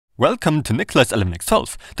Welcome to Nicholas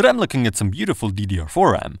LMX12. Today I'm looking at some beautiful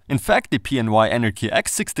DDR4 RAM. In fact, the PNY Anarchy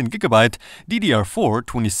X 16GB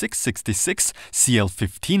DDR4-2666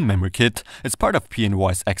 CL15 memory kit is part of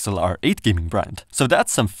PNY's XLR8 gaming brand. So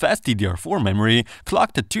that's some fast DDR4 memory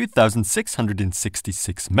clocked at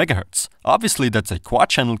 2666 MHz. Obviously that's a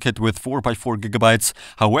quad-channel kit with 4x4GB,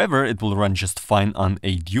 however it will run just fine on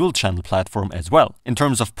a dual-channel platform as well. In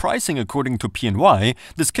terms of pricing, according to PNY,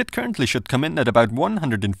 this kit currently should come in at about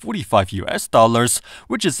 $145 US,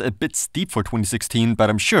 which is a bit steep for 2016, but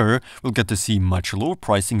I'm sure we'll get to see much lower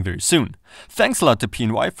pricing very soon. Thanks a lot to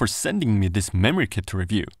PNY for sending me this memory kit to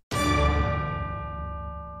review.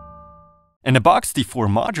 In a box, the 4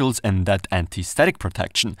 modules and that anti-static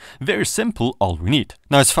protection. Very simple, all we need.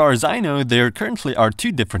 Now, as far as I know, there currently are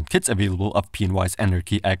 2 different kits available of PNY's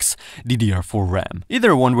Anarchy X DDR4 RAM.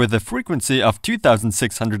 Either one with a frequency of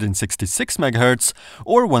 2666 MHz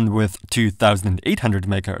or one with 2800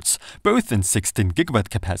 MHz, both in 16GB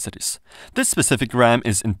capacities. This specific RAM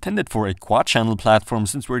is intended for a quad-channel platform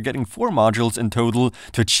since we're getting 4 modules in total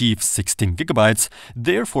to achieve 16GB,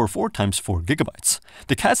 therefore 4 times 4 GB.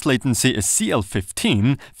 The cast latency is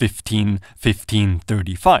CL15, 15, 15,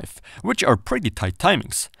 35, which are pretty tight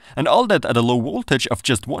timings, and all that at a low voltage of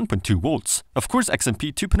just 1.2 volts. Of course,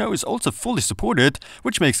 XMP 2.0 is also fully supported,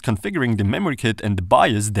 which makes configuring the memory kit and the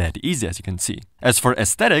BIOS dead easy, as you can see. As for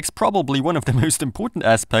aesthetics, probably one of the most important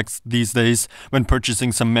aspects these days when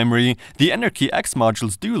purchasing some memory, the Anarchy X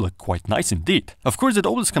modules do look quite nice indeed. Of course, it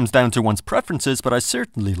always comes down to one's preferences, but I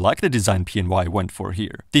certainly like the design PNY went for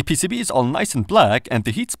here. The PCB is all nice and black, and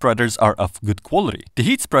the heat spreaders are of good quality. The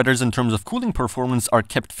heat spreaders in terms of cooling performance are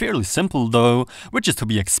kept fairly simple though, which is to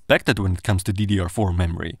be expected when it comes to DDR4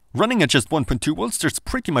 memory. Running at just 1.2 volts, there's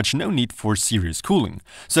pretty much no need for serious cooling.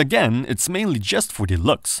 So again, it's mainly just for the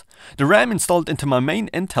looks. The RAM installed into my main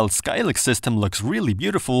Intel Skylake system looks really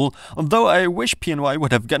beautiful, although I wish PNY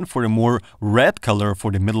would have gone for a more red color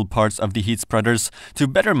for the middle parts of the heat spreaders to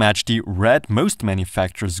better match the red most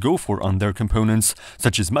manufacturers go for on their components,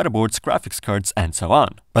 such as motherboards, graphics cards, and so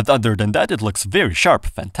on. But other than that, it looks very sharp,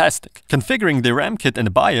 fantastic. Configuring the RAM kit and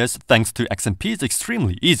the BIOS thanks to XMP is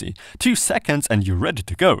extremely easy. 2 seconds and you're ready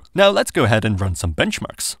to go. Now let's go ahead and run some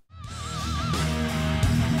benchmarks.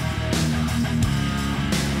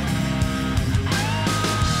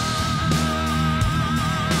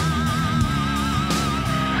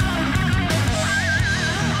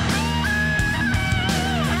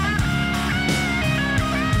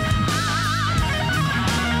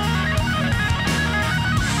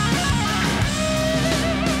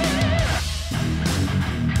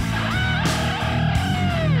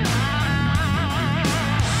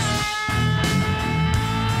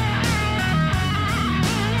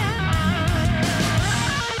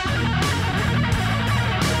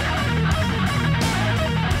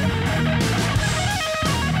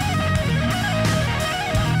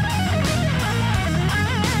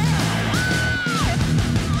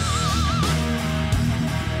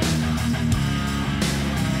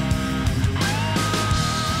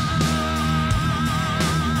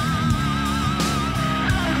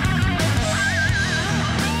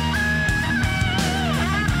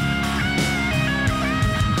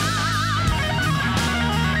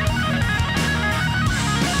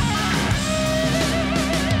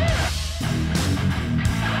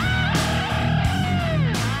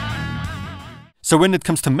 So when it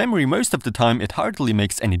comes to memory, most of the time it hardly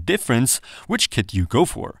makes any difference which kit you go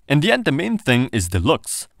for. In the end, the main thing is the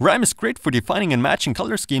looks. RAM is great for defining and matching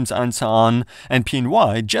color schemes and so on, and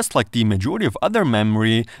PNY, just like the majority of other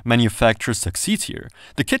memory manufacturers, succeeds here.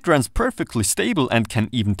 The kit runs perfectly stable and can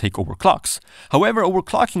even take overclocks. However,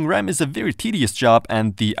 overclocking RAM is a very tedious job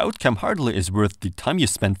and the outcome hardly is worth the time you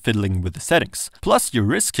spend fiddling with the settings. Plus, you're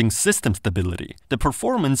risking system stability. The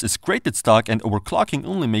performance is great at stock and overclocking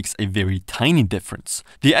only makes a very tiny difference.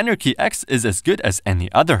 The Anarchy X is as good as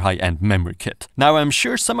any other high-end memory kit. Now, I'm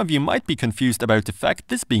sure some of you might be confused about the fact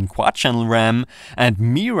this being quad-channel RAM and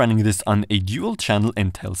me running this on a dual-channel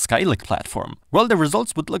Intel Skylake platform. Well, the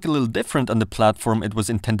results would look a little different on the platform it was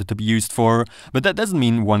intended to be used for, but that doesn't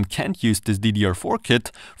mean one can't use this DDR4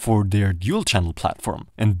 kit for their dual-channel platform.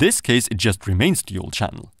 In this case, it just remains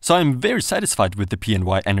dual-channel. So I'm very satisfied with the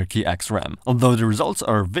PNY Anarchy X RAM, although the results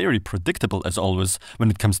are very predictable as always when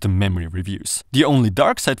it comes to memory reviews. The only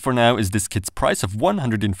dark side for now is this kit's price of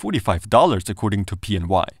 $145 according to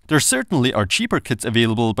PNY. There certainly are cheaper kits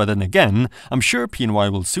available, but then again, I'm sure PNY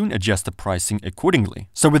will soon adjust the pricing accordingly.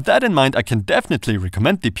 So with that in mind, I can definitely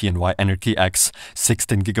recommend the PNY Anarchy X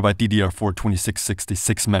 16GB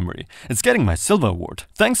DDR4-2666 memory. It's getting my silver award.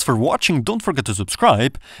 Thanks for watching, don't forget to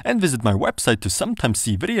subscribe and visit my website to sometimes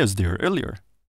see videos there earlier.